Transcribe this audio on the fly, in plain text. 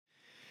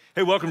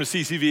Hey, welcome to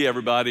CCV,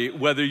 everybody.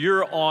 Whether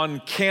you're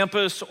on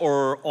campus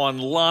or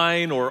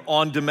online or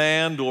on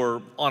demand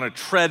or on a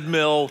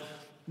treadmill,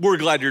 we're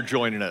glad you're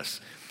joining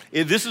us.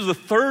 This is the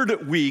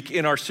third week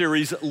in our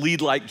series, Lead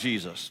Like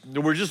Jesus.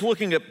 We're just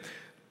looking at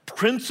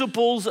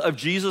principles of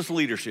Jesus'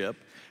 leadership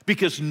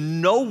because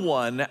no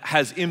one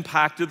has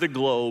impacted the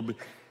globe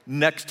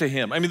next to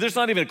him. I mean, there's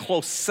not even a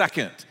close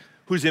second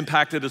who's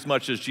impacted as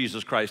much as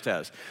Jesus Christ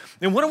has.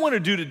 And what I want to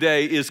do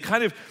today is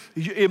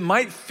it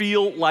might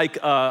feel like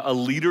a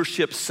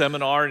leadership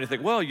seminar, and you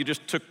think, well, you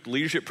just took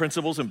leadership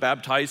principles and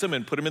baptized them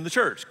and put them in the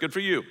church. Good for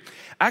you.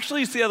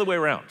 Actually, it's the other way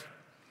around.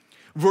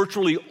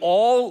 Virtually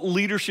all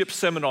leadership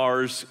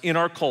seminars in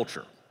our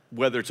culture,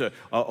 whether it's a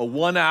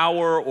 1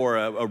 hour or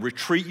a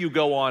retreat you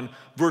go on,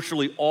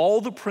 virtually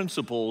all the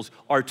principles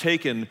are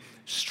taken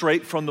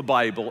straight from the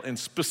Bible and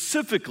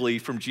specifically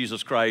from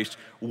Jesus Christ.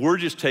 We're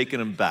just taking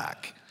them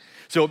back.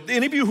 So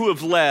any of you who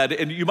have led,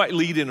 and you might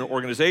lead in an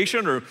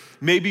organization, or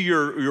maybe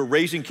you're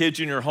raising kids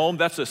in your home,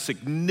 that's a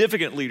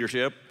significant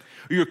leadership.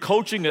 Or you're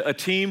coaching a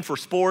team for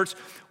sports,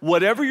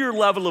 whatever your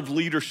level of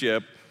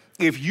leadership,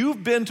 if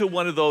you've been to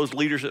one of those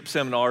leadership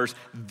seminars,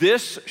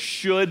 this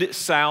should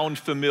sound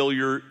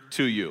familiar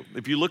to you.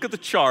 If you look at the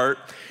chart,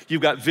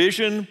 you've got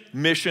vision,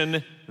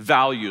 mission,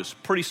 values,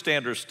 pretty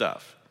standard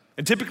stuff.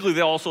 And typically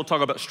they also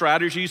talk about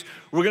strategies.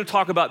 We're going to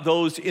talk about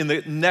those in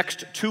the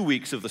next 2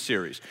 weeks of the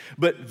series.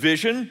 But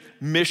vision,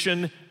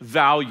 mission,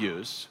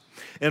 values.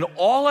 And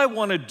all I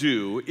want to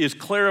do is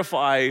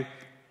clarify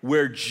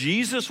where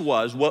Jesus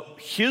was, what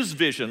his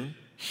vision,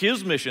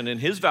 his mission,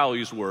 and his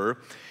values were,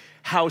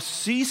 how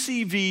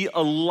CCV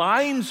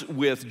aligns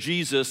with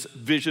Jesus'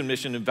 vision,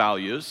 mission, and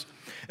values.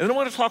 And then I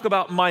want to talk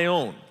about my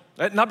own.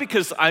 Not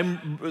because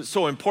I'm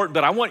so important,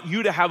 but I want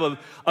you to have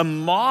a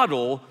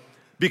model,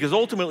 because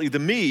ultimately the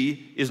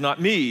me is not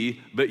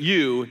me, but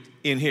you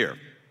in here.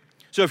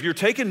 So if you're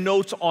taking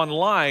notes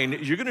online,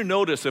 you're gonna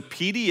notice a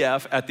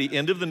PDF at the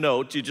end of the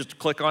notes. You just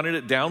click on it,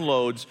 it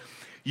downloads.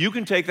 You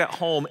can take that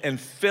home and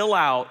fill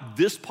out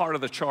this part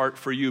of the chart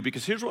for you,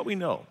 because here's what we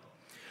know.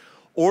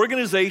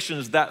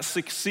 Organizations that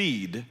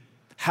succeed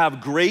have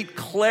great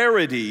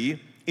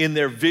clarity in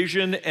their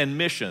vision and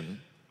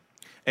mission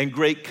and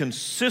great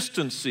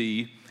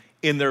consistency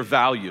in their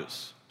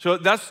values. So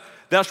that's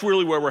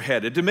really where we're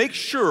headed. To make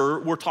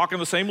sure we're talking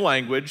the same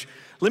language,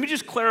 let me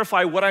just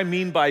clarify what I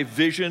mean by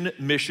vision,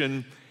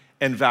 mission,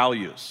 and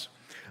values.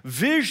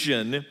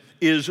 Vision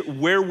is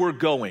where we're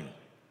going.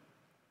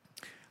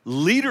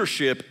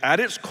 Leadership at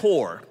its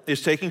core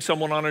is taking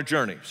someone on a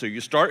journey. So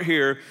you start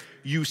here,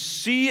 you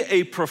see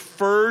a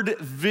preferred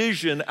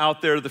vision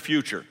out there of the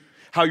future,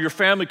 how your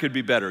family could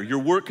be better, your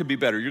work could be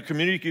better, your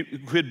community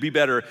could be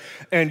better,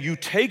 and you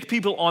take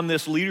people on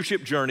this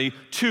leadership journey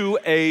to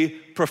a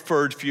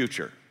preferred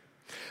future.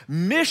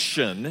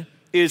 Mission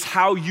is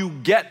how you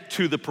get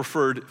to the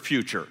preferred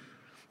future.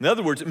 In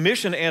other words,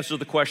 mission answers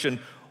the question,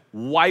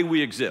 why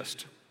we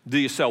exist. Do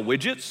you sell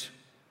widgets?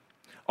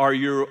 Are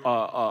you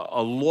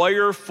a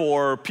lawyer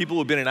for people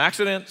who've been in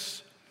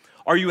accidents?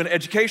 Are you an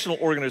educational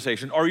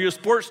organization? Are you a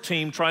sports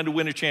team trying to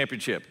win a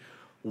championship?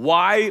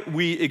 Why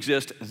we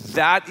exist,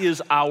 that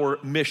is our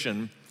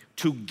mission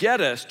to get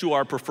us to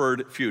our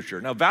preferred future.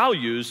 Now,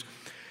 values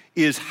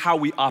is how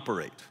we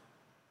operate.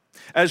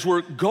 As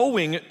we're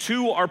going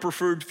to our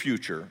preferred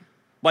future,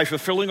 by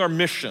fulfilling our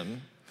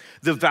mission,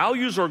 the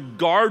values are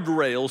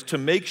guardrails to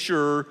make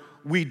sure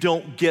we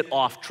don't get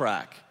off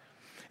track.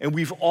 And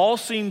we've all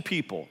seen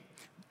people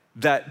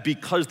that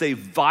because they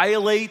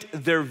violate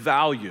their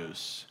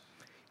values,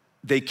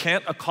 they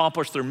can't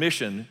accomplish their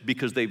mission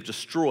because they've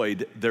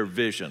destroyed their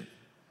vision.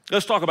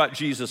 Let's talk about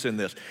Jesus in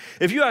this.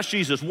 If you ask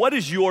Jesus, what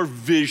is your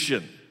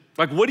vision?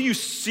 Like, what do you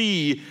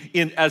see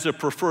as a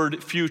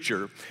preferred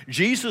future?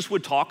 Jesus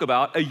would talk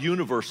about a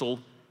universal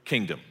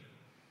kingdom.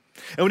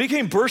 And when he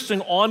came bursting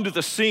onto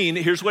the scene,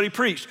 here's what he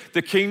preached.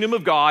 The kingdom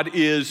of God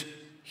is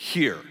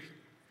here.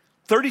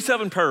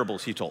 37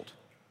 parables he told.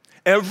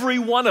 Every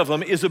one of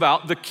them is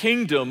about the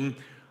kingdom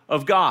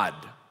of God.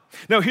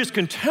 Now, his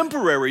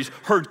contemporaries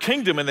heard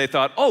kingdom and they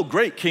thought, oh,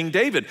 great, King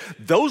David.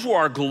 Those were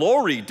our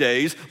glory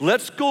days.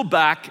 Let's go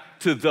back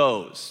to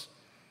those.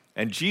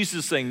 And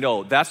Jesus is saying,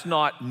 no, that's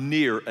not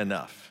near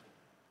enough.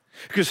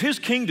 Because his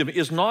kingdom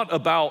is not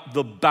about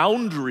the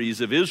boundaries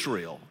of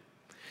Israel.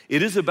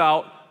 It is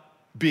about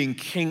being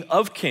King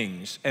of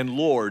kings and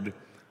Lord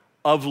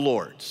of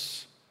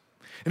lords.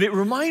 And it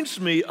reminds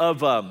me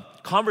of a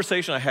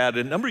conversation I had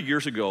a number of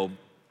years ago.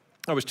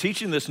 I was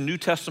teaching this New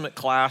Testament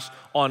class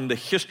on the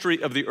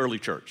history of the early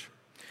church.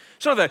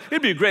 So I thought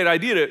it'd be a great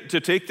idea to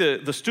take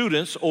the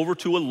students over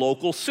to a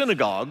local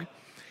synagogue,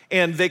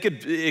 and they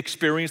could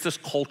experience this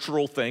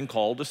cultural thing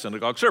called a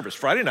synagogue service.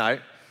 Friday night,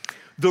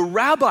 the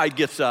rabbi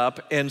gets up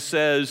and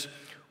says,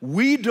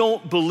 we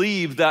don't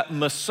believe that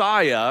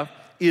Messiah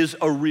is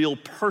a real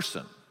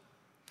person.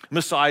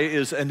 Messiah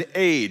is an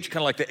age,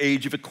 kind of like the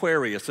age of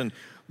Aquarius. And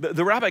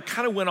the rabbi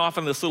kind of went off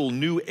on this little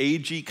new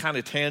agey kind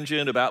of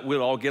tangent about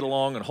we'll all get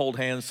along and hold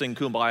hands, sing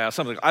kumbaya,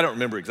 something. I don't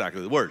remember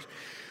exactly the words.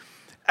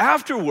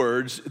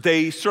 Afterwards,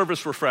 they serve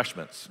us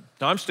refreshments.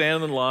 Now, I'm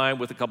standing in line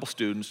with a couple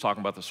students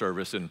talking about the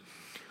service, and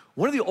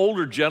one of the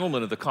older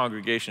gentlemen of the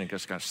congregation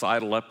just kind of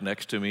sidled up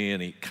next to me,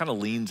 and he kind of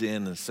leans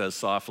in and says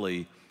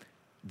softly,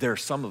 "There are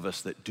some of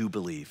us that do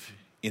believe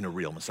in a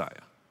real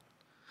Messiah."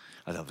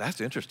 I thought,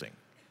 that's interesting.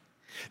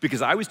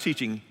 Because I was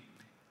teaching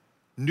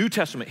New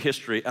Testament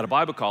history at a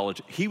Bible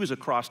college. He was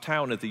across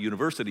town at the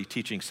university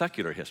teaching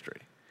secular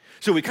history.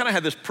 So we kind of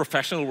had this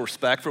professional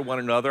respect for one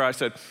another. I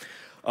said,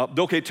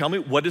 okay, tell me,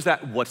 what's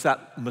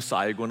that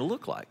Messiah going to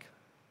look like?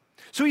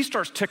 So he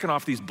starts ticking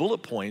off these bullet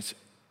points,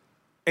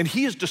 and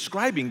he is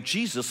describing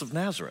Jesus of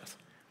Nazareth.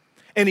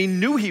 And he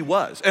knew he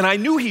was, and I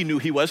knew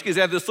he was because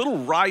he had this little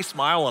wry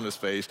smile on his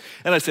face.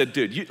 And I said,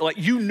 dude,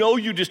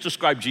 you just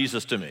described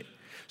Jesus to me.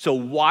 So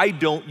why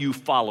don't you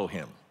follow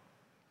him?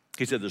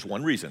 He said, there's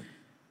one reason.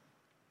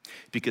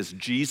 Because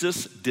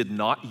Jesus did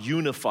not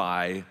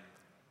unify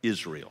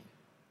Israel.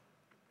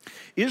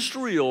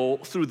 Israel,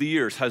 through the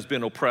years, has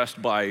been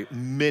oppressed by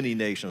many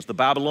nations. The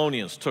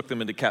Babylonians took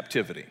them into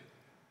captivity.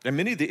 And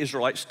many of the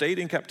Israelites stayed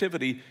in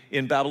captivity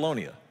in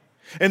Babylonia.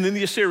 And then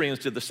the Assyrians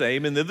did the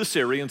same, and then the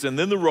Syrians, and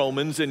then the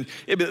Romans, and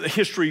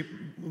history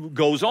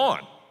goes on.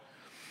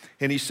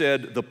 And he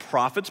said, the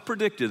prophets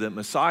predicted that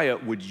Messiah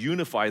would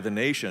unify the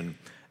nation,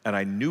 and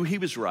I knew he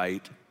was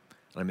right.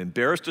 And I'm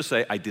embarrassed to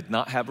say I did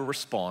not have a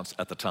response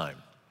at the time,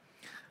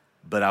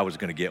 but I was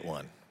going to get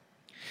one.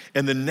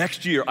 And the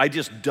next year, I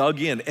just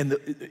dug in, and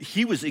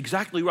he was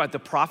exactly right. The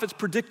prophets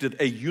predicted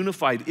a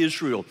unified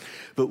Israel.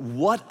 But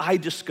what I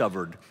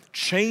discovered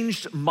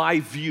changed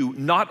my view,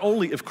 not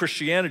only of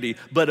Christianity,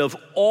 but of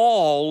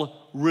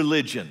all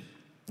religion.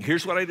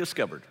 Here's what I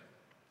discovered.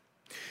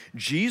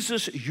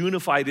 Jesus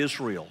unified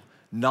Israel,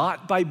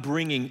 not by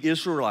bringing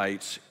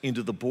Israelites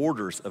into the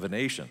borders of a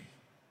nation,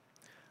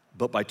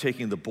 but by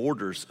taking the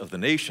borders of the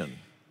nation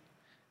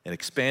and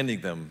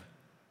expanding them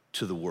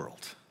to the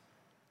world.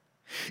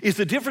 It's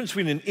the difference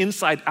between an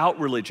inside-out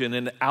religion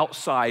and an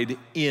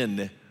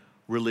outside-in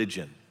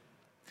religion.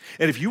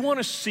 And if you want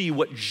to see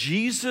what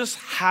Jesus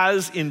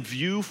has in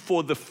view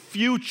for the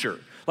future,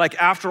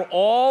 like after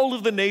all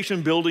of the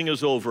nation building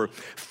is over,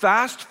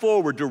 fast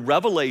forward to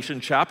Revelation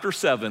chapter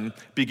 7,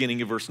 beginning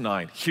in verse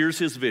 9. Here's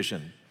his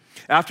vision.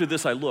 After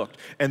this I looked,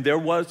 and there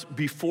was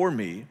before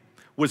me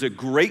was a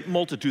great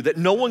multitude that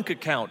no one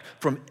could count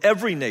from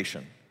every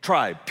nation,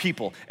 tribe,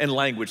 people, and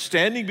language,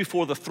 standing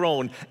before the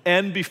throne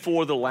and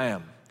before the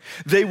Lamb.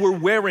 They were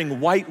wearing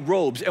white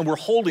robes and were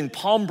holding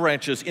palm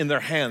branches in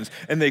their hands,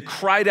 and they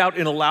cried out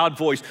in a loud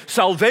voice,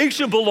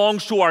 "Salvation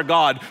belongs to our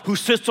God who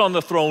sits on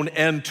the throne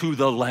and to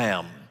the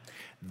Lamb."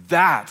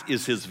 That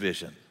is his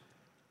vision.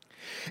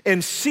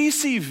 And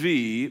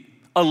CCV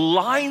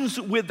aligns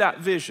with that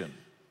vision.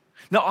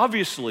 Now,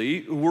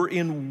 obviously, we're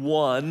in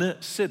one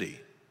city.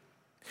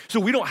 So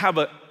we don't have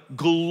a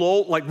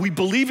we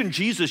believe in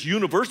Jesus'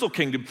 universal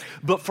kingdom,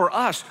 but for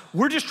us,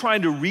 we're just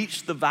trying to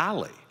reach the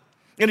valley.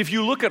 And if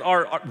you look at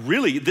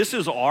this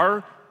is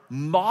our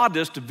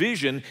modest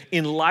vision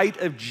in light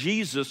of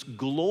Jesus'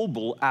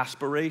 global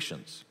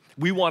aspirations.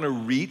 We want to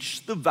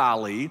reach the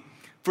valley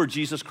for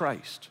Jesus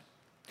Christ.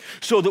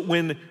 So that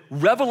when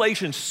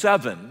Revelation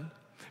 7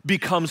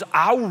 becomes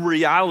our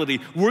reality,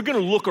 we're going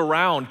to look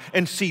around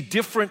and see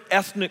different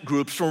ethnic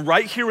groups from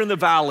right here in the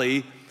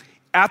valley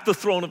at the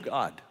throne of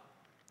God.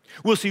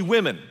 We'll see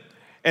women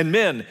and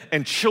men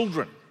and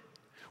children.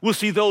 We'll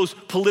see those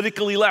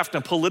politically left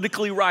and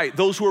politically right,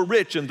 those who are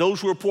rich and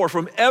those who are poor,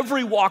 from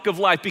every walk of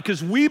life,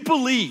 because we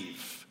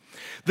believe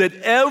that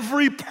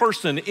every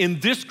person in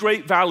this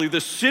great valley,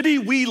 the city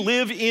we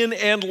live in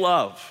and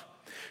love,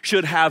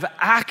 should have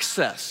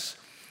access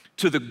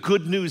to the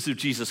good news of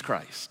Jesus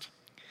Christ.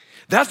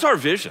 That's our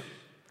vision.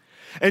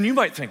 And you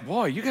might think,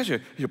 boy, you guys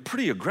you're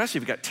pretty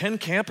aggressive. You got 10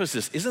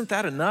 campuses. Isn't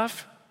that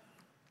enough?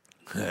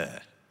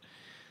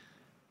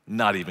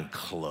 Not even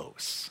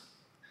close.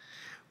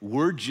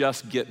 We're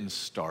just getting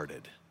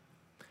started.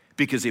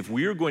 Because if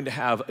we are going to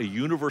have a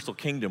universal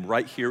kingdom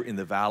right here in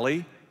the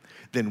valley,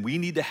 then we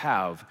need to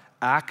have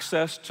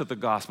access to the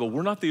gospel.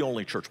 We're not the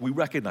only church. We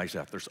recognize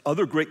that. There's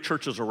other great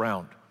churches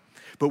around.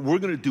 But we're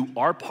going to do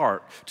our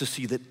part to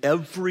see that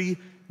every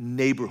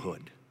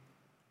neighborhood,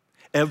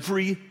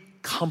 every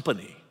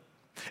company,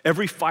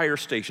 every fire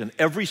station,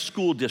 every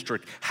school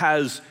district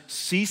has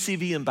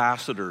CCV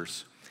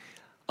ambassadors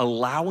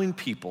allowing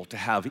people to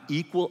have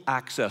equal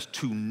access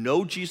to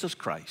know Jesus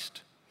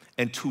Christ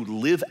and to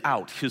live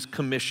out his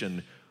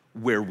commission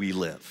where we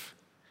live.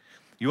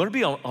 You want to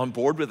be on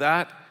board with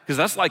that? Because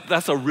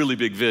that's a really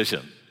big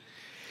vision.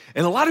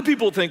 And a lot of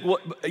people think,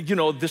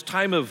 well, this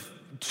time of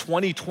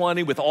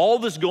 2020 with all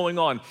this going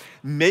on,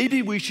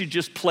 maybe we should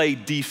just play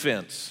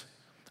defense.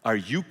 Are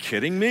you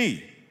kidding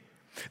me?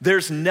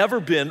 There's never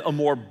been a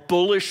more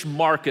bullish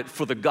market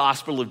for the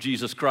gospel of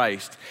Jesus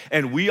Christ,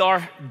 and we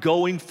are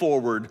going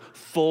forward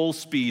full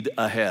speed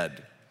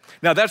ahead.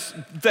 Now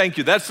thank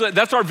you, that's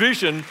our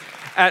vision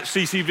at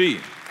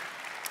CCV.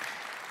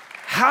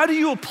 How do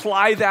you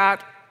apply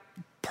that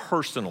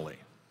personally?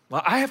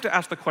 Well, I have to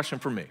ask the question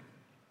for me,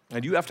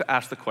 and you have to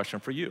ask the question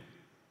for you.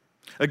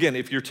 Again,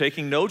 if you're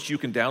taking notes, you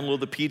can download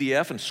the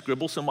PDF and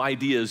scribble some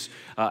ideas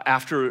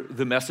after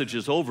the message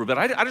is over. But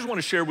I just want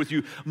to share with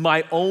you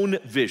my own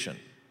vision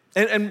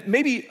and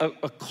maybe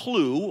a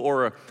clue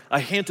or a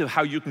hint of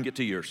how you can get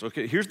to yours.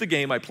 Okay, here's the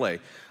game I play.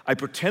 I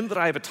pretend that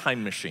I have a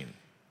time machine.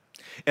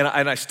 And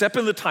I step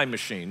in the time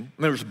machine,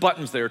 and there's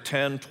buttons there,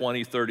 10,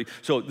 20, 30.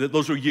 So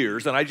those are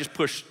years, and I just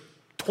push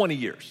 20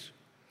 years.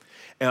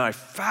 And I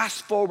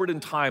fast forward in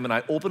time, and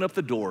I open up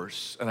the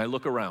doors, and I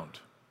look around.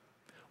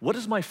 What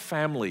does my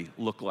family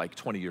look like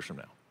 20 years from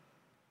now?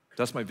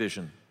 That's my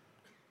vision.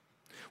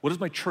 What does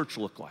my church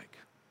look like?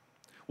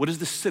 What does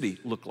the city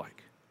look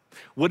like?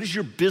 What does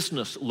your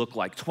business look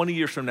like 20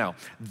 years from now?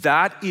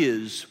 That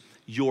is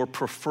your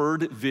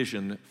preferred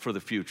vision for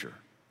the future.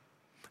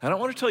 And I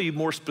want to tell you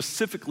more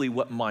specifically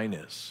what mine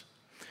is.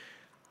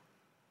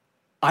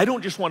 I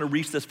don't just want to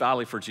reach this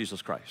valley for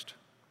Jesus Christ.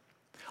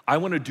 I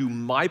want to do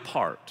my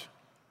part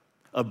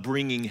of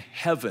bringing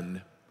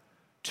heaven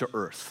to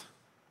earth.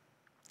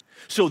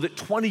 So that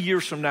 20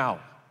 years from now,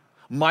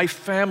 my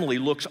family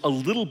looks a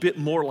little bit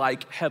more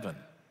like heaven.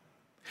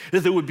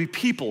 That there would be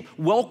people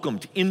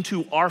welcomed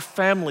into our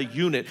family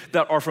unit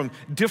that are from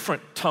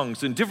different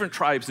tongues and different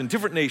tribes and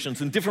different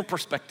nations and different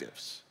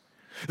perspectives.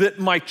 That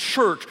my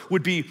church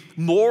would be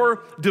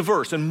more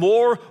diverse and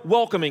more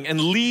welcoming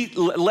and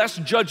less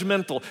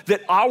judgmental.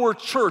 That our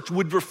church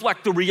would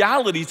reflect the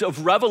realities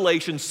of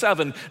Revelation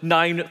 7,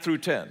 9 through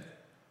 10.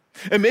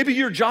 And maybe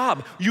your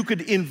job, you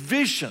could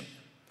envision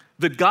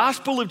the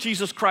gospel of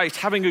Jesus Christ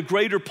having a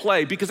greater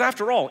play, because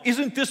after all,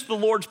 isn't this the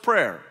Lord's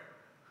Prayer?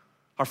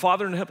 Our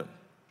Father in heaven,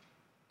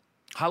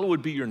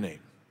 hallowed be your name.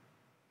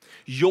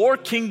 Your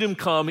kingdom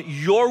come,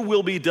 your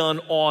will be done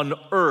on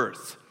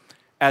earth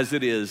as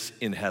it is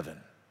in heaven.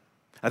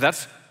 Now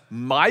that's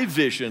my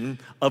vision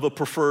of a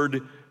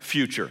preferred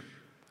future.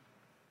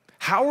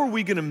 How are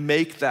we gonna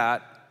make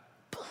that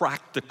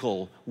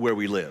practical where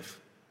we live?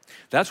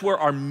 That's where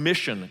our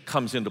mission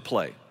comes into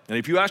play. And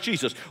if you ask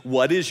Jesus,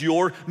 what is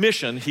your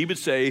mission? He would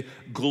say,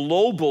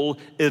 global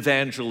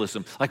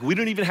evangelism. Like, we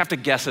don't even have to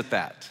guess at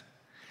that.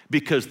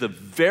 Because the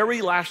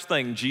very last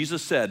thing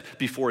Jesus said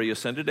before he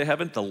ascended to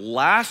heaven, the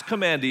last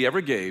command he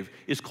ever gave,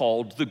 is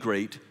called the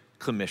Great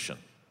Commission.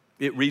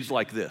 It reads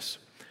like this: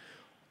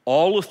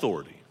 all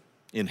authority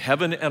in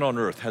heaven and on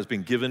earth has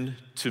been given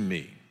to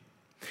me.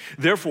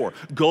 Therefore,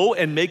 go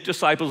and make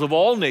disciples of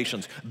all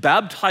nations,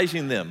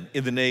 baptizing them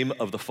in the name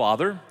of the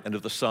Father and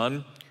of the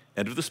Son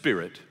and of the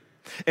Spirit,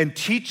 and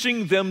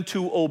teaching them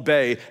to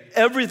obey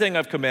everything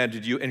I've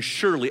commanded you, and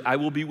surely I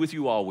will be with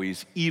you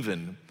always,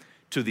 even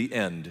to the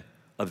end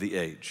of the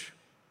age.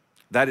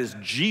 That is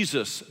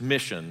Jesus'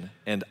 mission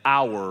and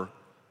our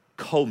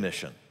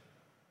co-mission.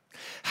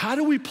 How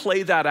do we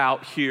play that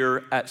out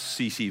here at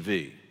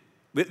CCV?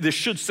 This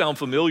should sound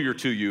familiar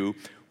to you.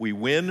 We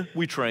win,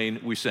 we train,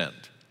 we send.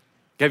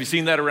 Have you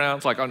seen that around?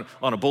 It's like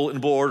on a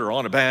bulletin board or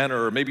on a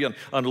banner or maybe on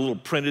a little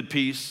printed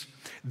piece.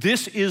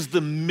 This is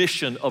the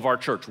mission of our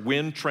church: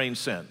 win, train,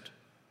 send.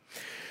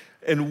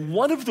 And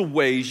one of the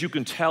ways you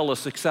can tell a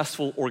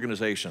successful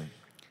organization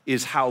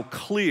is how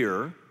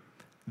clear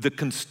the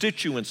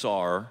constituents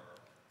are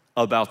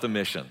about the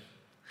mission.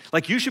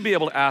 Like, you should be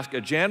able to ask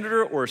a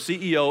janitor or a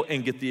CEO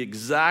and get the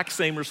exact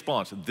same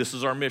response. This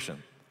is our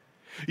mission.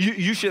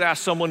 You should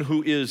ask someone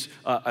who is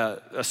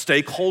a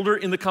stakeholder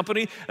in the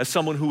company, as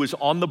someone who is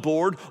on the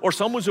board, or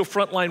someone who's a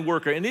frontline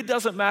worker. And it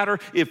doesn't matter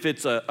if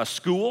it's a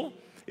school,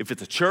 if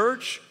it's a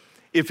church,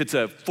 if it's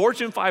a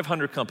Fortune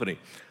 500 company.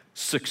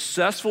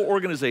 Successful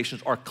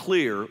organizations are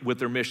clear with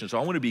their mission. So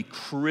I want to be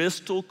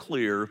crystal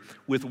clear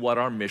with what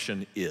our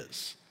mission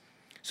is,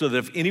 so that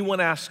if anyone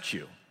asks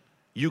you,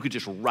 you could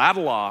just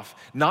rattle off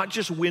not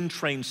just win,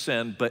 train,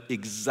 send, but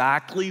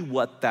exactly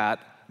what that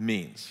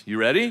means. You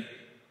ready?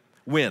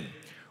 Win.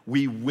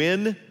 We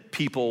win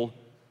people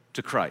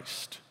to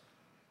Christ.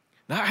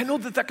 Now, I know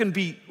that can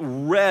be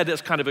read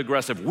as kind of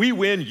aggressive. We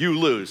win, you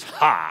lose.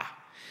 Ha!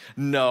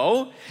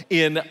 No,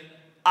 in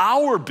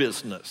our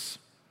business,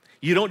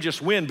 you don't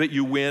just win, but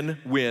you win,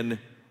 win,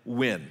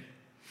 win.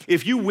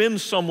 If you win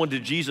someone to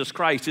Jesus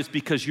Christ, it's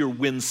because you're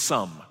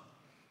winsome.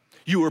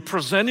 You are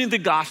presenting the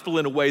gospel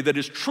in a way that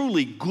is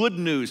truly good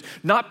news,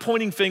 not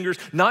pointing fingers,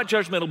 not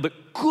judgmental,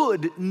 but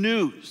good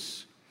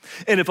news.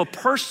 And if a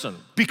person,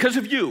 because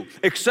of you,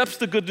 accepts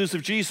the good news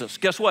of Jesus,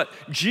 guess what?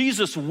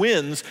 Jesus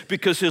wins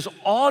because his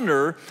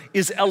honor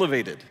is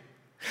elevated.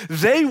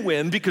 They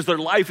win because their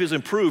life is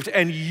improved,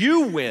 and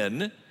you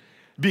win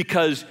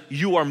because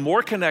you are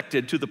more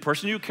connected to the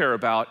person you care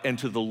about and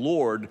to the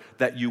Lord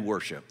that you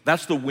worship.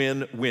 That's the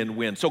win, win,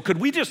 win. So could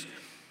we just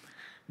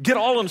get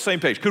all on the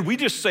same page? Could we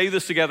just say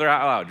this together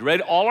out loud?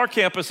 Ready? All our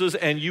campuses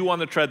and you on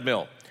the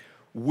treadmill.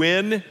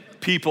 Win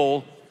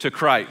people to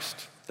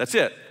Christ. That's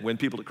it. Win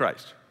people to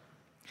Christ.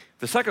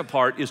 The second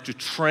part is to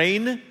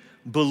train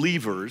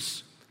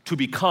believers to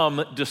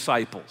become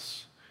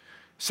disciples.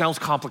 Sounds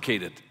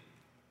complicated.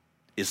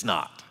 It's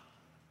not.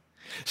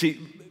 See,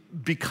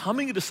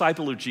 becoming a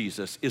disciple of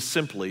Jesus is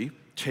simply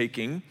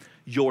taking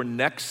your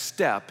next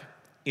step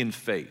in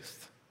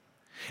faith.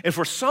 And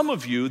for some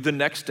of you, the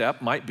next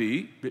step might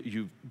be that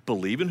you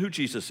believe in who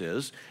Jesus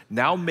is.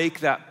 Now make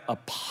that a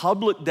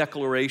public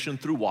declaration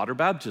through water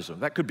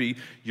baptism. That could be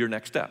your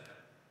next step.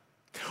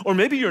 Or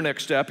maybe your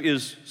next step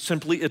is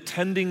simply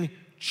attending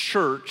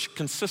church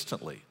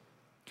consistently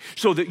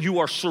so that you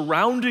are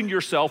surrounding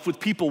yourself with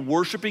people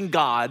worshiping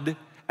God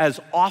as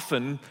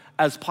often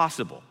as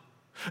possible.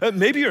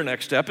 Maybe your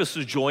next step is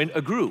to join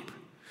a group.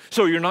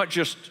 So you're not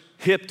just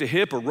hip to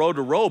hip or row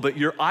to row, but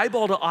you're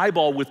eyeball to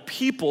eyeball with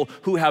people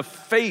who have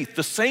faith,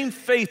 the same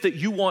faith that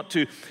you want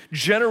to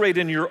generate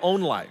in your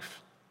own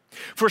life.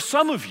 For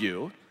some of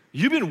you,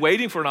 you've been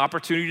waiting for an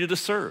opportunity to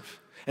serve.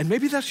 And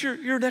maybe that's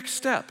your next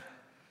step,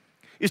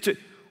 is to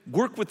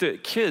work with the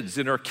kids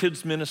in our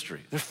kids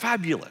ministry. They're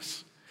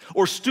fabulous.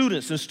 Or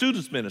students in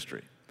students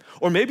ministry.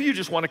 Or maybe you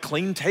just want to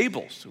clean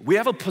tables. We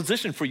have a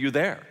position for you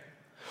there.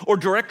 Or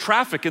direct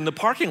traffic in the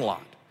parking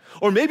lot.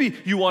 Or maybe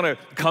you want to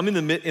come in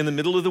the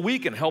middle of the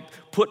week and help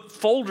put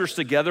folders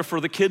together for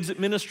the kids at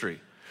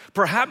ministry.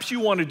 Perhaps you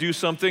want to do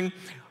something.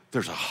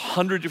 There's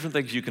 100 different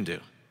things you can do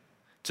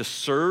to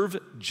serve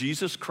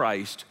Jesus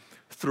Christ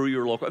through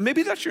your local.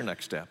 Maybe that's your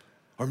next step.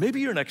 Or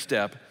maybe your next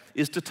step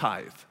is to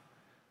tithe.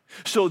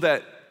 So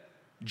that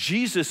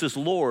Jesus is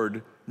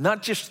Lord,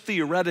 not just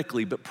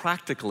theoretically, but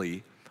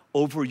practically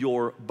over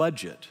your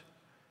budget.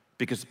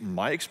 Because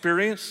my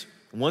experience,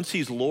 once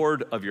he's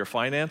Lord of your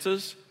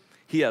finances,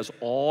 he has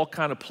all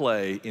kind of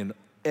play in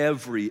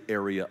every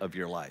area of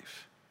your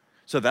life.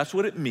 So that's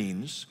what it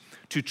means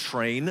to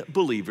train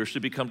believers to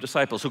become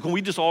disciples. So can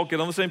we just all get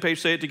on the same page,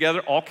 say it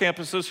together? All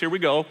campuses, here we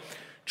go.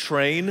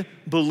 Train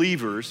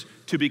believers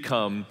to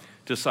become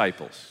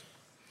disciples.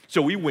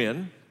 So we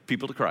win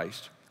people to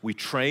Christ. We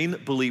train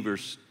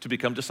believers to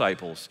become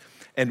disciples.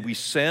 And we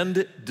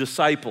send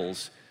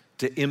disciples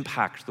to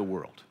impact the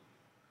world.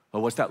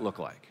 Well, what's that look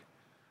like?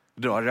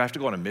 Do I have to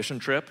go on a mission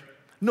trip?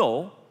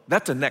 No,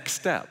 that's a next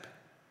step.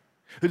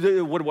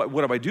 What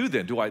do I do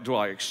then? Do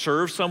I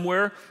serve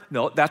somewhere?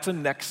 No, that's a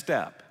next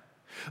step.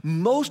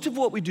 Most of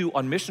what we do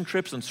on mission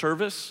trips and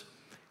service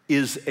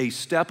is a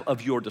step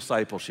of your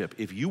discipleship.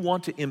 If you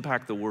want to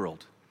impact the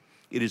world,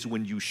 it is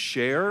when you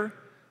share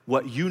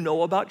what you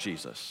know about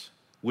Jesus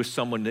with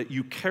someone that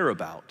you care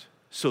about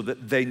so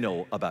that they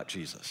know about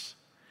Jesus.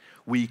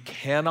 We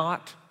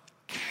cannot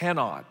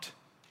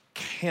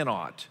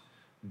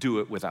do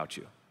it without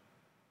you.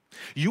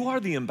 You are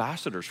the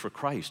ambassadors for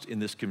Christ in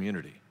this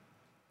community.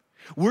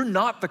 We're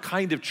not the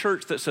kind of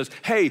church that says,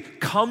 hey,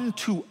 come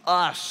to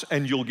us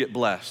and you'll get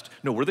blessed.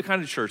 No, we're the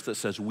kind of church that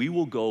says, we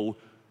will go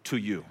to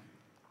you.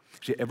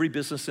 To every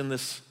business in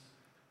this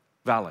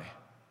valley,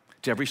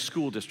 to every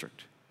school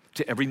district,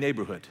 to every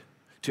neighborhood,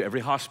 to every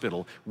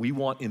hospital, we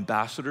want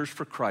ambassadors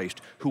for Christ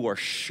who are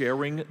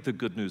sharing the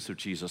good news of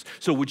Jesus.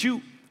 So would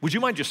you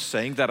mind just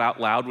saying that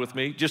out loud with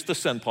me? Just the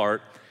send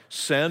part.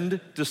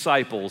 Send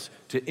disciples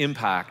to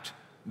impact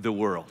the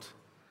world.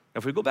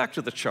 If we go back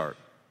to the chart,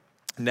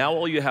 now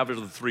all you have are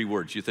the three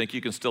words. You think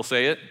you can still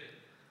say it?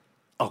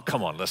 Oh,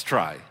 come on, let's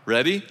try.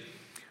 Ready?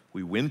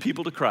 We win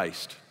people to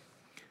Christ,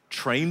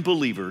 train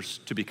believers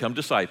to become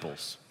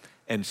disciples,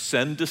 and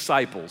send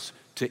disciples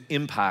to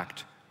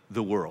impact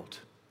the world.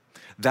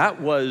 That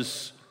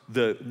was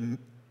the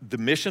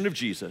mission of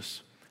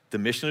Jesus, the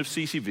mission of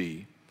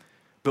CCV,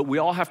 but we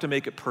all have to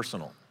make it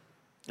personal.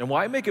 And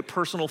why I make it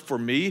personal for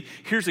me,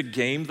 here's a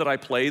game that I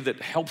play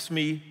that helps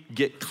me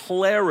get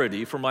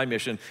clarity for my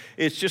mission.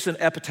 It's just an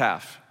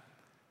epitaph.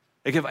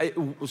 Like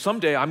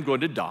someday I'm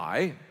going to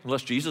die,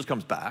 unless Jesus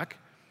comes back,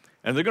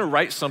 and they're going to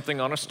write something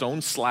on a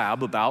stone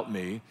slab about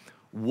me.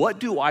 What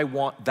do I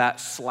want that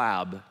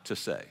slab to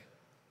say?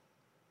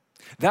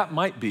 That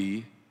might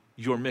be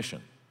your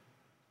mission.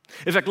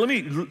 In fact, let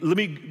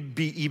me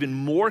be even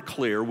more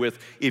clear with,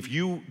 if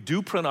you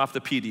do print off the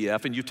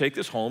PDF and you take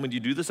this home and you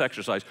do this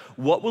exercise,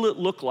 what will it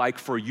look like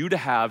for you to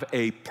have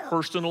a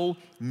personal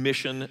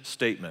mission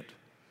statement?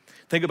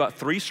 Think about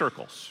 3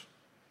 circles.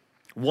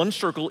 One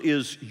circle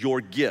is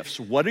your gifts.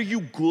 What are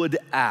you good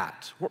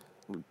at?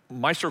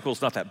 My circle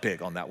is not that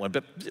big on that one,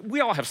 but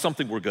we all have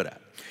something we're good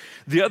at.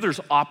 The other is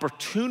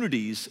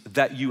opportunities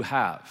that you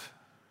have.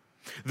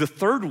 The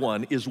third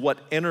one is what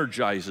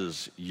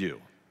energizes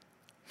you.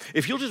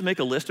 If you'll just make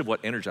a list of what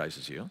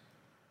energizes you,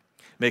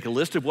 make a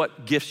list of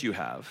what gifts you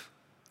have,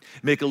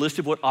 make a list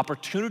of what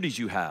opportunities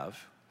you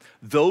have,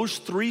 those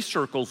 3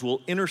 circles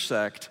will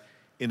intersect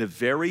in a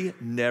very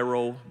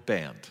narrow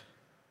band.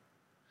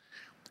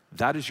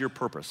 That is your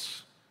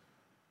purpose,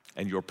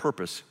 and your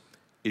purpose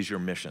is your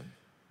mission.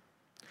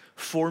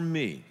 For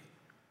me,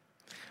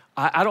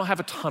 I don't have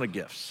a ton of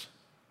gifts,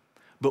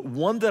 but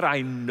one that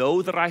I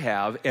know that I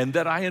have and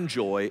that I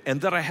enjoy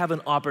and that I have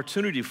an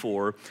opportunity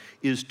for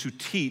is to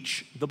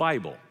teach the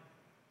Bible.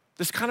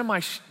 This is kind of my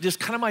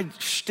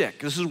shtick.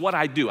 This is what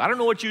I do. I don't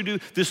know what you do.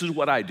 This is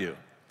what I do.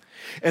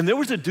 And there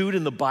was a dude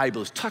in the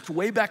Bible, it's tucked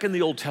way back in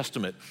the Old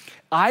Testament.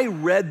 I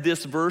read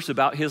this verse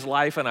about his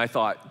life and I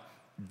thought,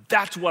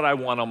 that's what I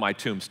want on my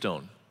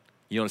tombstone.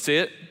 You want to see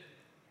it?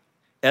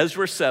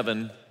 Ezra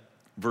 7,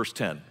 verse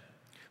 10.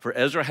 For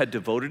Ezra had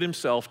devoted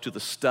himself to the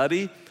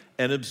study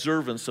and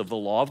observance of the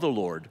law of the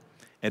Lord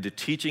and to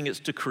teaching its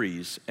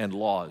decrees and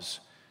laws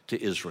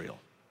to Israel.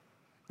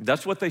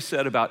 That's what they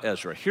said about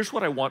Ezra. Here's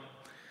what I want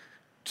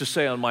to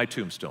say on my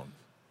tombstone: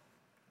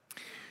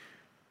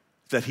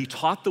 that he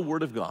taught the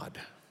Word of God.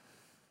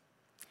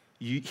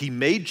 He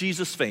made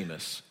Jesus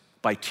famous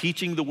by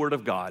teaching the Word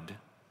of God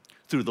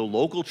through the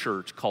local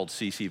church called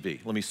CCV.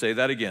 Let me say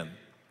that again.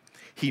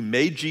 He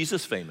made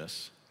Jesus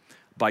famous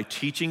by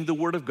teaching the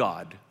Word of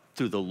God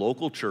through the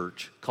local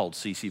church called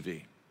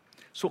CCV.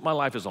 That's what my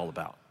life is all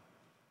about.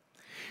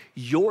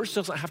 Yours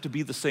doesn't have to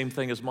be the same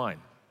thing as mine.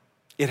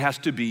 It has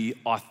to be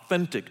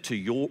authentic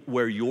to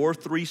where your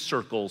three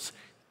circles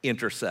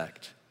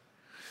intersect.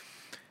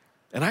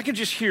 And I can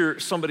just hear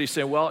somebody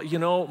saying, well, you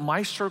know,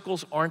 my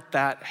circles aren't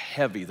that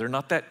heavy. They're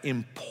not that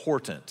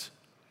important.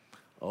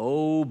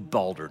 Oh,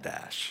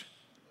 balderdash.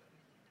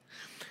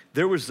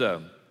 There was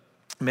a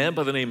man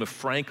by the name of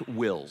Frank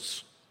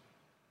Wills.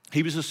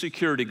 He was a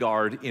security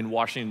guard in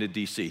Washington,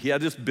 D.C. He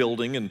had this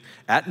building, and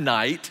at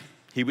night,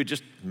 he would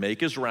just make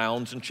his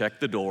rounds and check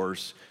the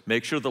doors,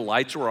 make sure the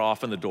lights were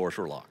off and the doors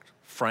were locked.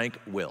 Frank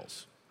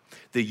Wills.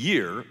 The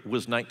year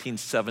was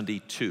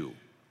 1972.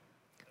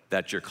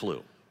 That's your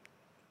clue.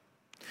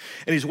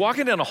 And he's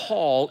walking down a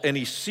hall, and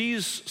he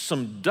sees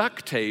some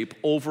duct tape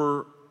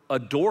over a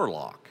door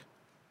lock.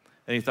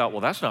 And he thought,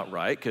 well, that's not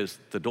right, because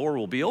the door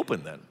will be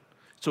open then.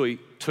 So he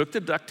took the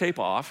duct tape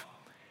off,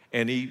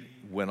 and he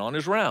went on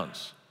his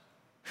rounds.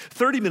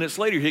 30 minutes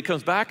later, he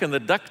comes back, and the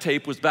duct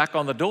tape was back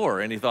on the door.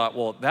 And he thought,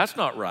 well, that's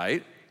not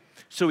right.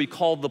 So he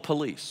called the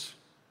police.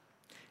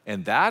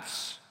 And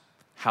that's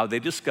how they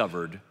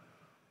discovered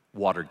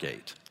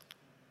Watergate.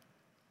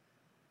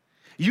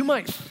 You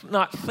might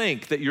not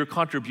think that your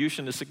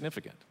contribution is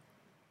significant,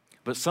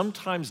 but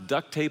sometimes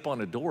duct tape on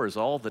a door is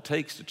all that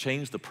takes to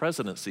change the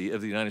presidency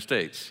of the United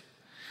States.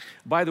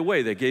 By the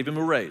way, they gave him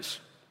a raise,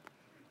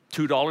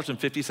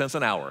 $2.50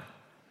 an hour.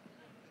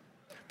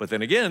 But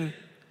then again,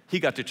 he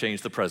got to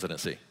change the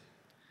presidency.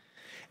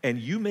 And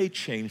you may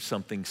change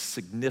something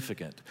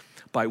significant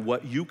by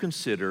what you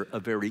consider a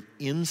very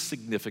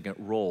insignificant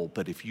role,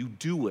 but if you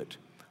do it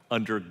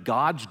under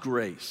God's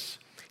grace,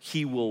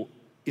 He will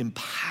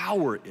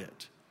empower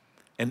it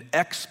and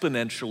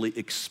exponentially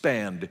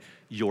expand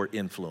your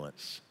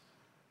influence.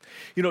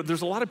 You know,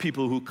 there's a lot of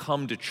people who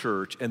come to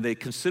church and they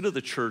consider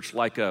the church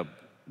like a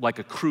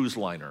cruise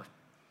liner.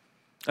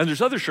 And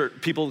there's other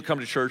people who come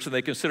to church and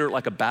they consider it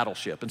like a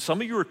battleship. And some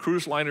of you are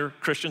cruise liner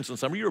Christians and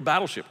some of you are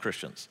battleship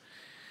Christians.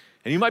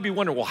 And you might be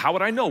wondering, well, how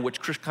would I know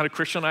which kind of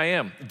Christian I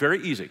am?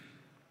 Very easy.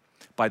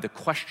 By the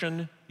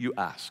question you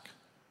ask.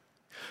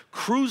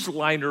 Cruise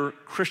liner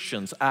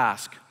Christians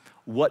ask,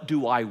 what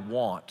do I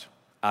want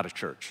out of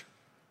church?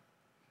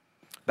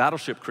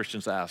 Battleship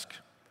Christians ask,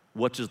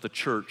 what does the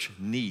church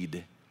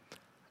need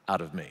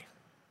out of me?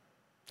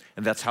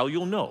 And that's how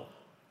you'll know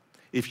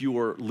if you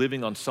are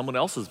living on someone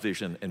else's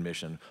vision and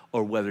mission,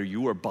 or whether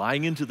you are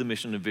buying into the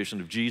mission and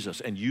vision of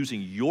Jesus and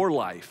using your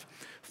life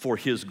for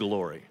His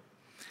glory.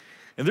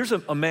 And there's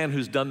a man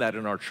who's done that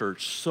in our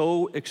church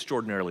so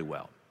extraordinarily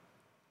well.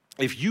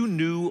 If you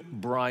knew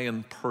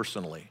Brian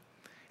personally,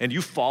 and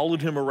you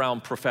followed him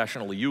around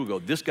professionally, you would go,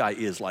 this guy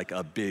is like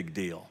a big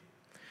deal.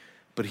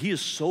 But he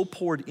is so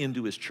poured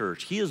into his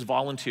church. He has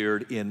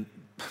volunteered in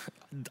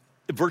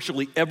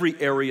virtually every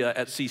area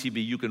at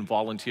CCB you can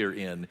volunteer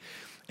in.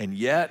 And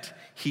yet,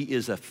 he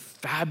is a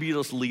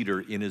fabulous leader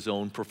in his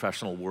own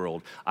professional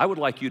world. I would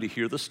like you to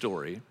hear the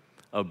story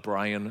of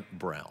Brian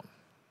Brown.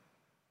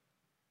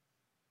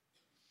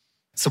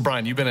 So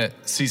Brian, you've been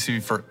at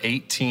CCB for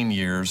 18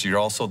 years. You're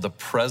also the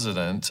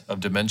president of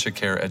Dementia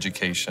Care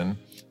Education.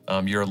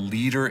 You're a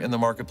leader in the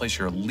marketplace.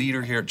 You're a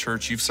leader here at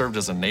church. You've served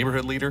as a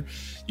neighborhood leader.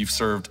 You've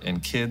served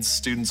in kids,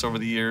 students over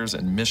the years,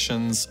 and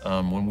missions.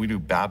 When we do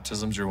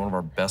baptisms, you're one of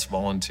our best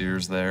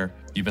volunteers there.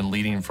 You've been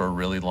leading for a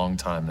really long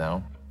time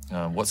now.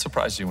 What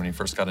surprised you when you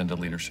first got into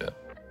leadership?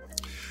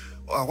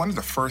 Well, one of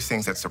the first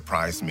things that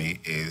surprised me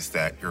is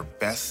that your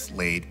best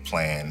laid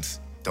plans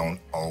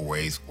don't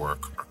always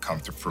work or come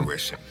to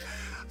fruition.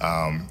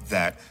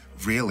 That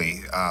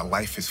really,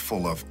 life is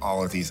full of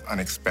all of these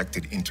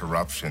unexpected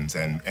interruptions,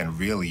 and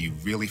really, you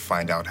really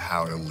find out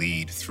how to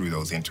lead through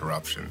those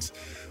interruptions.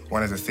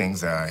 One of the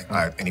things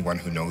that anyone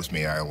who knows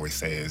me, I always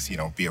say is,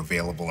 be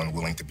available and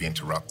willing to be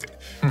interrupted.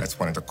 That's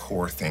one of the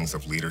core things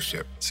of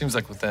leadership. Seems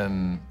like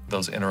within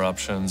those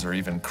interruptions or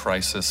even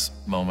crisis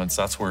moments,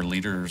 that's where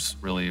leaders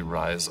really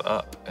rise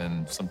up.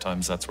 And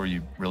sometimes that's where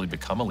you really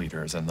become a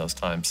leader, is in those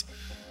times.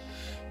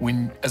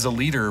 As a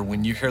leader,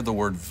 when you hear the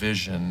word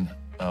vision,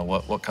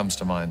 what comes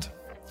to mind?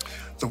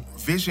 So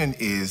vision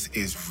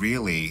is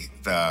really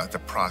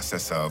the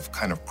process of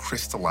kind of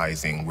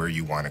crystallizing where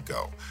you want to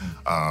go.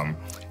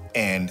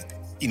 And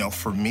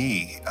for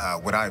me,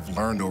 what I've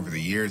learned over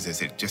the years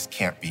is it just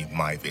can't be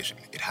my vision.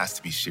 It has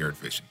to be shared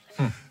vision.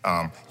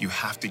 You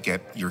have to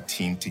get your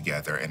team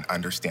together and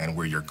understand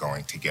where you're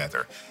going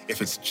together.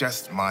 If it's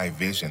just my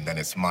vision, then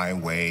it's my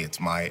way, it's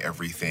my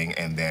everything,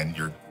 and then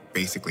you're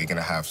basically going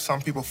to have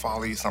some people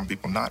follow you, some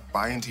people not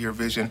buy into your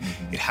vision.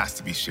 It has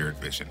to be shared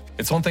vision.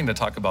 It's one thing to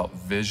talk about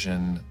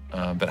vision,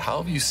 but how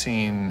have you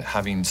seen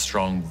having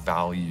strong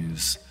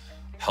values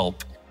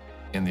help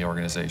in the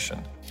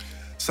organization?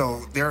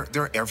 So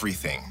they're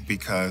everything,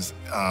 because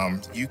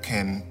you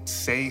can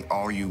say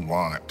all you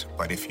want,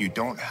 but if you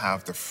don't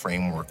have the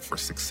framework for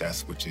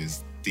success, which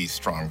is these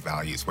strong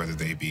values, whether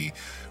they be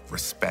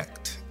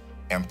respect,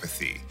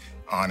 empathy,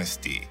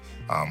 honesty,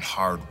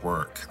 hard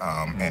work,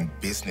 and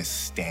business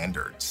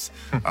standards.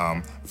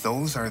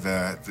 Those are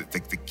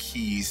the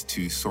keys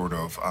to sort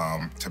of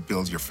to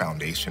build your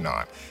foundation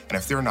on. And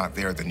if they're not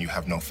there, then you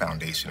have no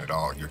foundation at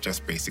all. You're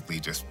just basically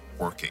just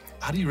working.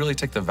 How do you really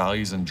take the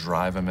values and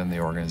drive them in the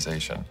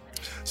organization?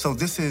 So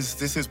this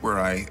is where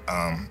I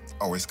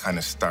always kind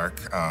of stark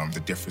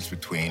the difference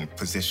between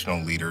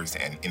positional leaders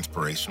and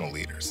inspirational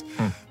leaders.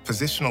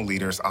 Positional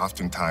leaders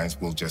oftentimes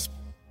will just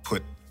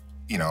put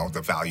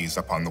the values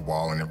up on the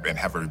wall and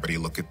have everybody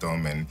look at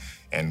them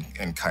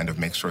and kind of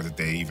make sure that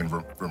they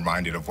even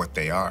reminded of what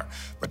they are.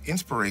 But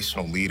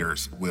inspirational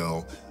leaders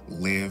will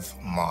live,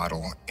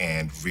 model,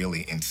 and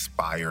really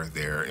inspire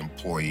their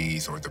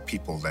employees or the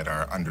people that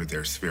are under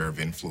their sphere of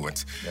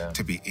influence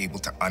to be able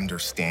to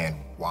understand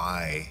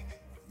why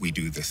we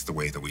do this the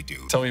way that we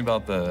do. Tell me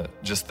about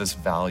just this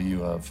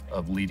value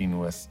of leading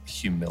with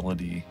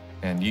humility.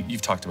 And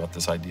you've talked about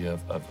this idea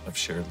of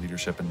shared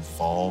leadership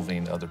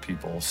involving other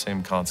people.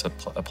 Same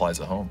concept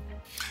applies at home.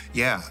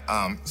 Yeah,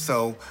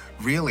 so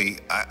really,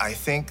 I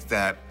think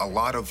that a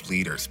lot of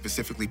leaders,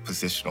 specifically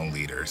positional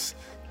leaders,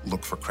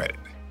 look for credit.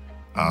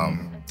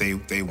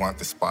 They want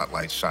the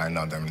spotlight shined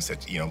on them and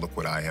said, look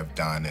what I have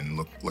done, and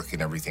look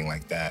at everything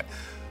like that.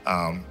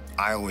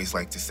 I always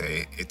like to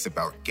say it's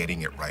about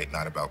getting it right,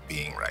 not about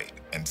being right.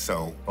 And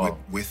so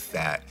with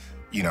that,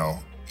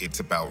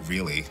 it's about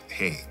really,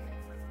 hey,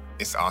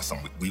 it's awesome.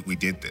 We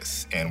did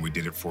this, and we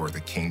did it for the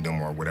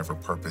kingdom or whatever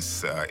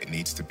purpose it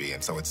needs to be.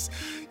 And so it's,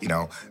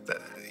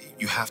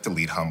 you have to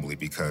lead humbly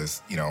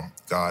because,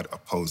 God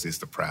opposes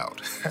the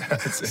proud.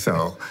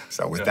 so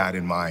with that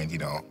in mind,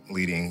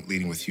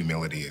 leading with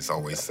humility is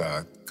always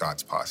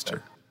God's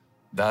posture.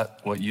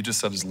 What you just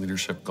said is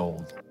leadership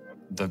gold.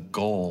 The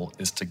goal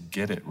is to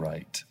get it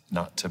right,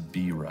 not to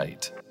be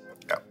right.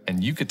 Yep.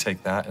 And you could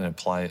take that and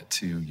apply it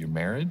to your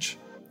marriage,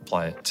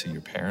 apply it to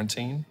your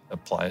parenting,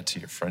 apply it to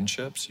your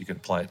friendships. You could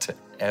apply it to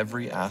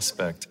every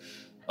aspect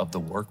of the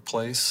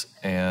workplace.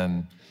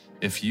 And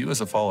if you as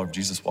a follower of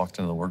Jesus walked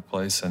into the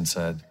workplace and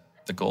said,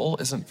 the goal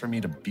isn't for me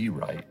to be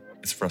right,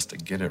 it's for us to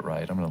get it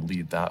right. I'm going to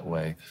lead that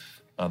way.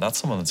 That's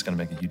someone that's going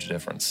to make a huge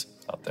difference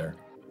out there.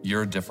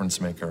 You're a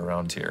difference maker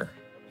around here.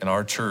 And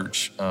our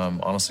church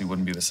honestly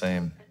wouldn't be the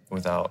same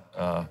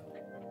without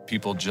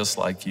people just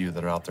like you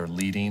that are out there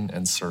leading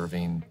and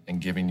serving and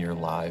giving your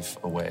life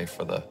away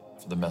for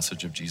the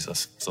message of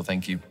Jesus. So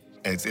thank you.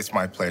 It's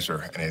my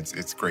pleasure, and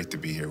it's great to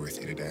be here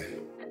with you today.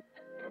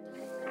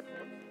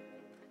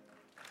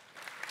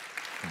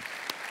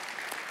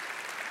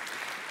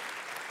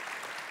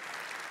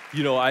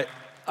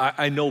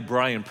 I know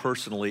Brian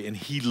personally, and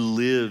he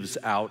lives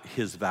out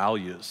his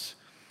values.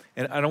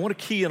 And I want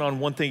to key in on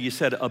one thing you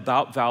said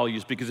about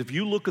values, because if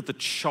you look at the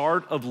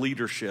chart of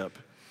leadership,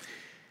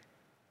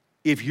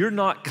 if you're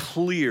not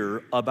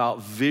clear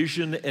about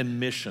vision and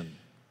mission,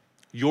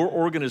 your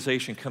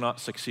organization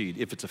cannot succeed.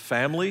 If it's a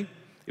family,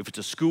 if it's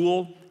a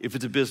school, if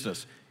it's a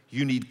business,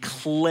 you need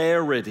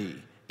clarity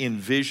in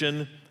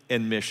vision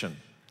and mission.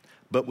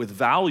 But with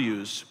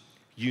values,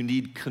 you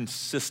need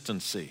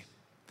consistency.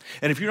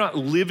 And if you're not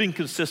living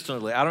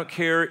consistently, I don't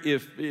care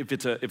if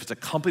it's a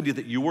company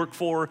that you work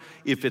for,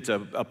 if it's a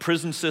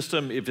prison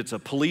system, if it's a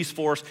police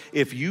force,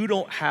 if you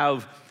don't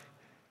have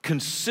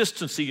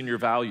consistency in your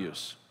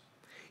values,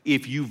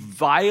 if you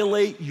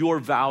violate your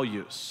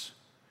values,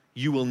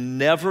 you will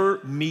never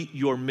meet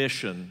your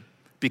mission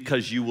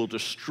because you will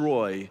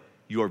destroy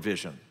your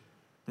vision.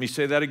 Let me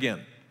say that again.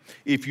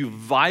 If you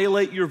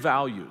violate your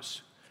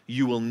values,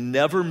 you will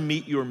never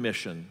meet your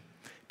mission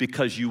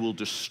because you will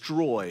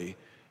destroy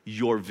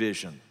your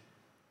vision.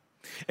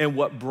 And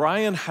what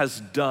Brian has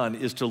done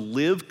is to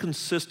live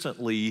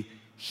consistently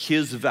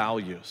his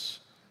values.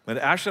 And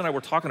Ashley and I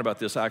were talking about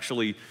this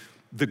actually.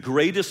 The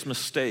greatest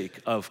mistake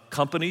of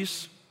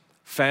companies,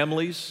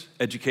 families,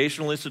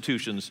 educational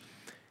institutions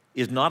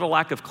is not a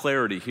lack of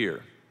clarity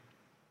here,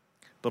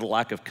 but a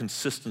lack of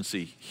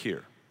consistency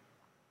here.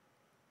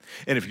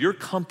 And if your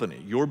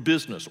company, your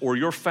business, or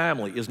your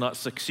family is not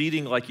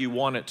succeeding like you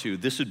want it to,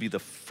 this would be the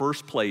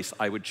first place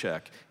I would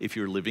check if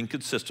you're living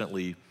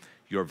consistently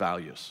your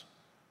values.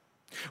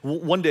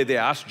 One day they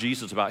asked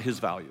Jesus about his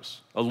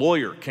values. A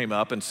lawyer came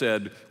up and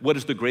said, what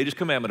is the greatest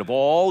commandment of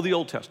all the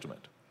Old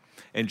Testament?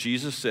 And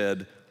Jesus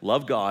said,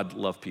 love God,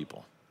 love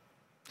people.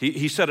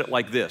 He said it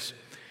like this: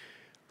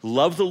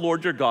 love the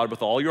Lord your God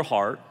with all your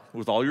heart,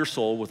 with all your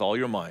soul, with all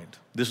your mind.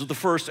 This is the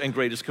first and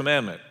greatest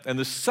commandment. And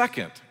the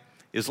second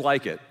is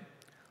like it: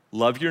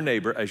 love your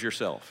neighbor as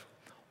yourself.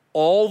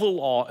 All the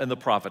law and the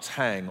prophets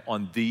hang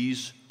on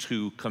these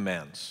two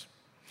commands.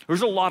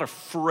 There's a lot of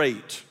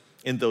freight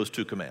in those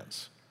two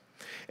commands.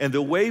 And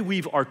the way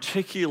we've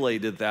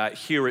articulated that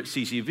here at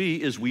CCV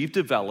is we've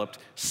developed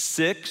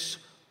 6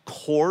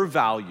 core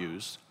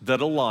values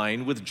that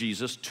align with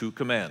Jesus' 2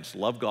 commands: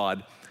 love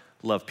God,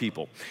 love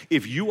people.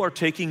 If you are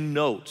taking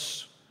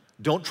notes,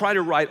 don't try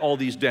to write all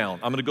these down.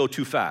 I'm gonna go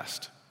too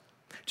fast.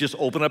 Just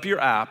open up your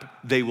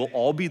app. They will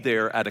all be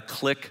there at a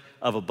click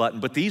of a button.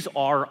 But these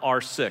are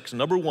our 6.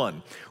 Number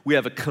 1, we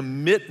have a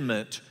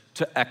commitment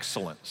to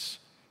excellence.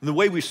 And the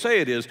way we say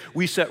it is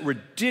we set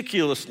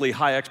ridiculously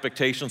high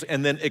expectations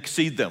and then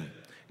exceed them.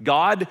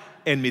 God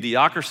and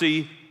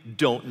mediocrity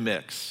don't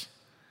mix.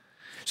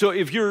 So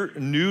if you're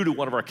new to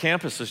one of our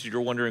campuses,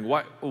 you're wondering,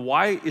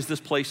 why is this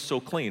place so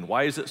clean?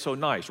 Why is it so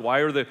nice? Why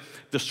are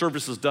the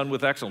services done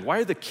with excellence? Why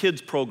are the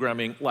kids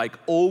programming like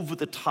over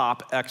the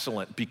top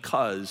excellent?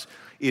 Because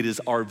it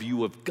is our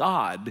view of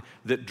God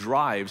that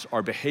drives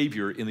our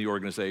behavior in the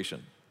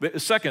organization. The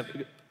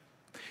second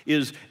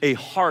is a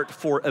heart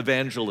for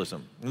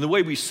evangelism. And the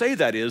way we say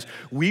that is,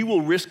 we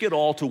will risk it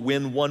all to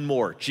win one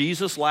more.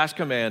 Jesus' last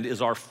command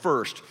is our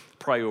first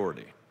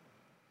priority.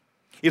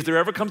 If there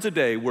ever comes a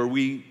day where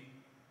we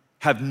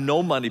have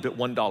no money but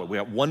 $1, we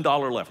have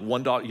 $1 left,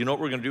 $1, you know what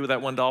we're gonna do with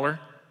that $1?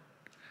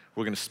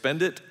 We're gonna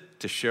spend it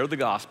to share the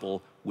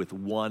gospel with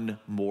one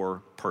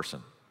more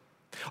person.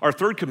 Our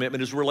third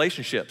commitment is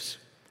relationships.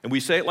 And we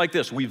say it like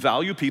this: we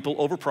value people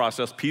over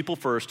process, people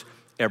first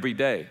every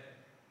day.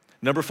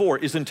 Number 4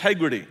 is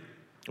integrity.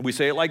 And we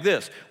say it like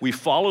this: we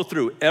follow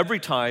through every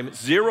time,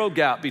 0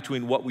 gap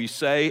between what we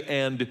say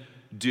and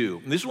do.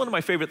 And this is one of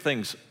my favorite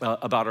things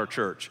about our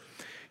church.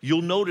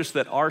 You'll notice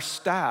that our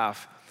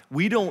staff,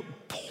 we don't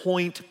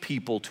point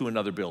people to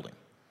another building.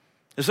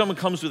 If someone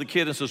comes to the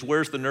kid and says,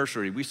 "Where's the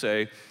nursery?" we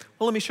say,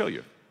 "Well, let me show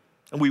you."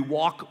 And we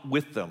walk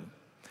with them,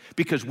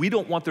 because we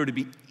don't want there to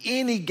be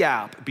any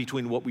gap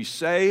between what we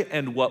say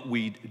and what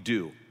we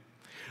do.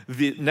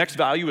 The next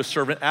value is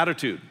servant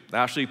attitude. I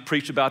actually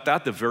preached about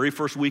that the very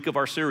first week of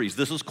our series.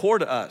 This is core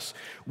to us.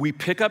 We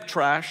pick up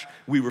trash.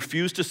 We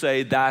refuse to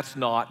say, "That's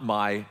not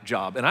my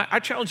job." And I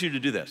challenge you to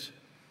do this.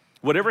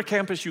 Whatever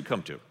campus you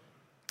come to,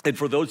 and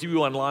for those of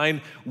you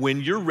online,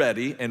 when you're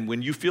ready and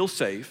when you feel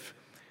safe,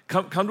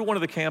 come to one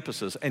of the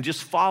campuses and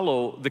just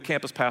follow the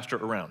campus pastor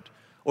around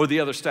or the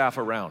other staff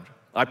around.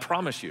 I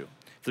promise you,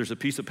 if there's a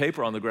piece of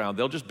paper on the ground,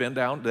 they'll just bend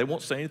down. They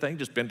won't say anything.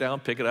 Just bend down,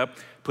 pick it up,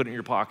 put it in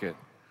your pocket.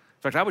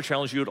 In fact, I would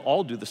challenge you to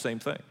all do the same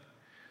thing,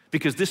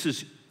 because this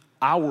is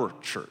our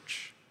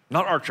church.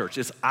 Not our church,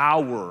 it's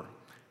our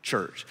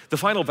church. The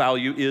final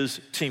value is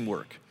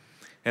teamwork.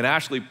 And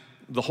Ashley,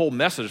 the whole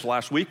message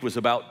last week was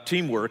about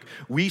teamwork.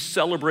 We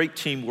celebrate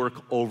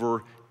teamwork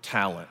over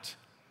talent.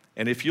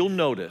 And if you'll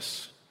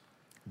notice,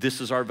 this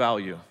is our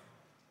value: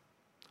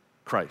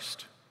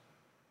 Christ.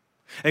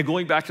 And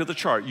going back to the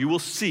chart, you will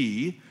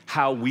see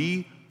how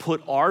we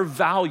put our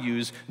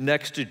values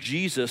next to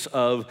Jesus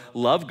of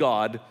love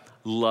God,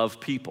 love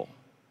people.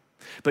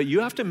 But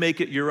you have to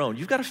make it your own.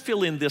 You've got to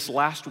fill in this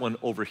last one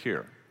over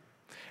here.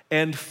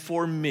 And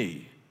for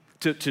me,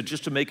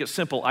 just to make it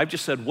simple, I've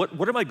just said,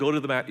 what are my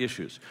go-to-the-mat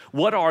issues?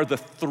 What are the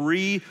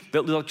 3,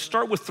 let's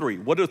start with 3.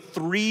 What are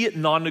 3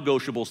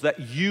 non-negotiables that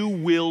you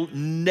will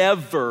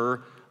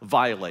never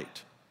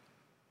violate?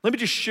 Let me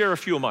just share a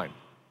few of mine.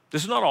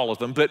 This is not all of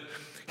them, but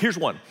here's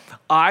one.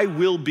 I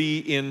will be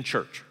in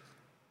church.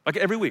 Like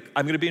every week,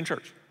 I'm gonna be in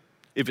church.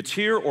 If it's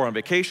here or on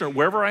vacation or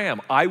wherever I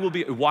am, I will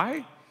be.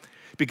 Why?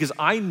 Because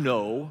I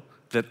know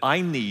that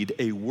I need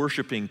a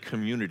worshiping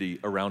community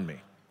around me.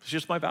 It's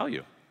just my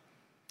value.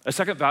 A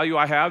second value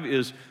I have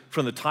is,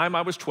 from the time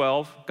I was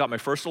 12, got my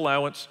first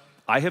allowance,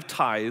 I have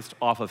tithed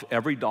off of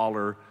every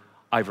dollar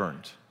I've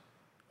earned.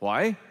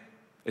 Why?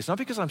 It's not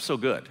because I'm so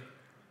good.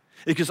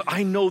 It's because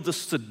I know the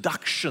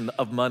seduction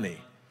of money.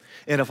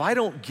 And if I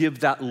don't give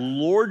that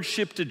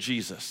lordship to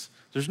Jesus,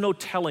 there's no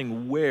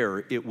telling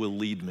where it will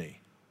lead me.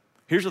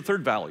 Here's the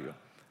third value: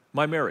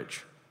 my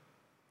marriage.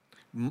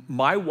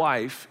 My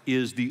wife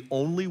is the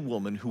only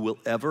woman who will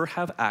ever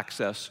have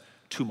access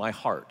to my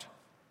heart.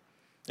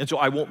 And so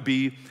I won't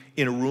be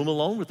in a room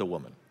alone with a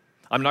woman.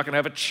 I'm not gonna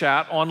have a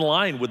chat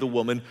online with a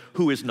woman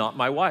who is not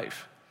my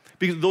wife.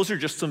 Because those are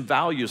just some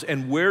values.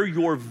 And where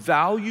your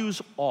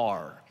values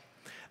are,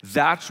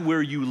 that's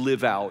where you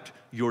live out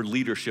your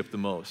leadership the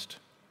most.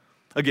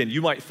 Again,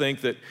 you might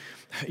think that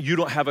you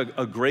don't have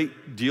a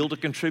great deal to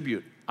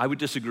contribute. I would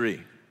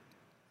disagree.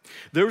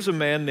 There was a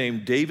man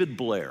named David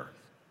Blair.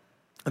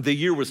 The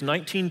year was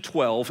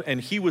 1912, and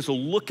he was a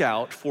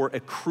lookout for a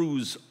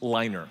cruise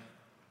liner.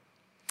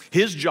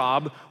 His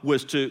job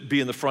was to be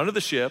in the front of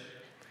the ship,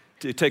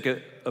 to take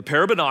a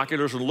pair of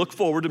binoculars and look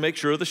forward to make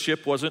sure the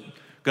ship wasn't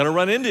gonna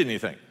run into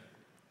anything.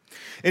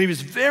 And he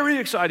was very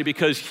excited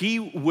because he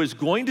was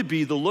going to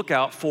be the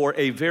lookout for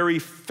a very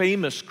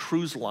famous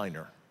cruise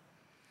liner.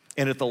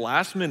 And at the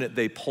last minute,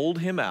 they pulled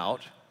him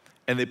out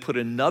and they put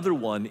another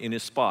one in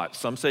his spot.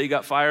 Some say he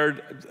got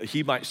fired.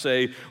 He might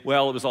say,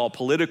 well, it was all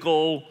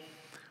political.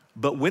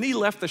 But when he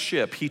left the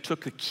ship, he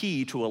took a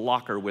key to a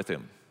locker with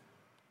him.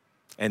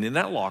 And in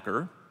that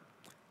locker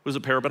was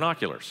a pair of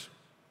binoculars.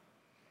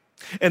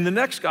 And the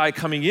next guy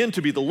coming in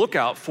to be the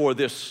lookout for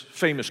this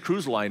famous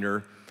cruise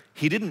liner,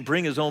 He didn't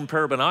bring his own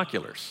pair of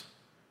binoculars.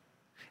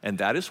 And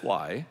that is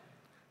why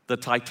the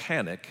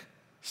Titanic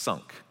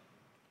sunk.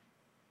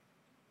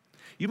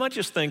 You might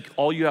just think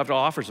all you have to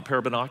offer is a pair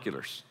of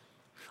binoculars.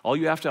 All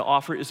you have to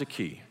offer is a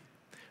key.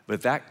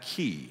 But that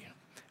key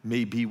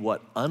may be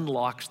what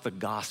unlocks the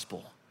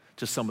gospel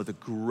to some of the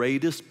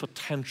greatest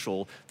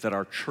potential that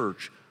our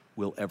church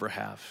will ever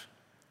have.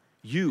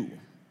 You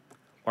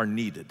are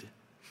needed,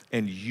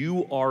 and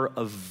you are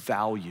of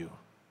value,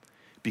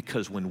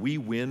 because when we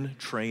win,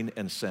 train,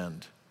 and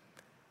send,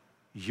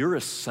 you're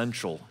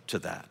essential to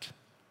that.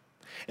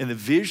 And the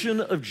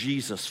vision of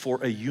Jesus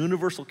for a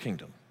universal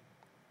kingdom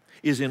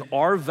is in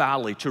our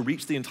valley to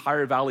reach the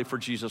entire valley for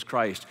Jesus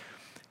Christ.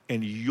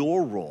 And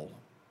your role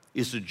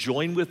is to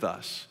join with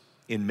us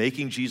in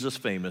making Jesus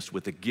famous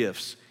with the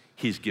gifts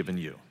he's given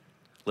you.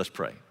 Let's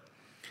pray.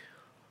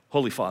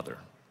 Holy Father,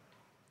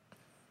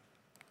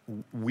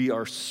 we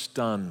are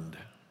stunned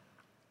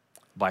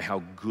by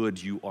how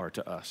good you are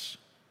to us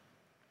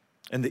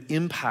and the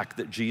impact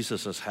that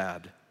Jesus has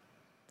had.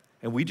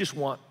 And we just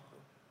want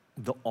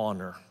the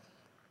honor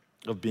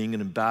of being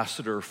an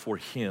ambassador for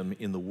him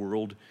in the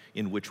world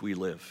in which we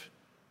live.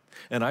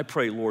 And I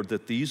pray, Lord,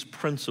 that these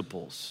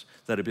principles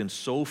that have been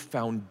so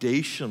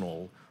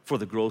foundational for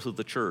the growth of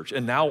the church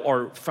and now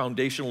are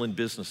foundational in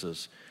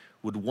businesses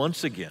would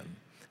once again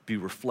be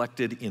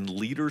reflected in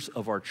leaders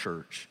of our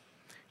church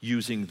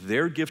using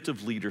their gift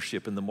of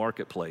leadership in the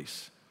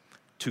marketplace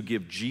to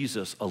give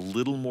Jesus a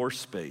little more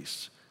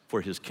space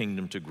for his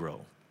kingdom to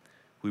grow.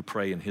 We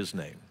pray in his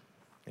name.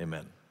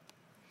 Amen.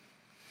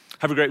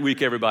 Have a great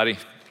week, everybody.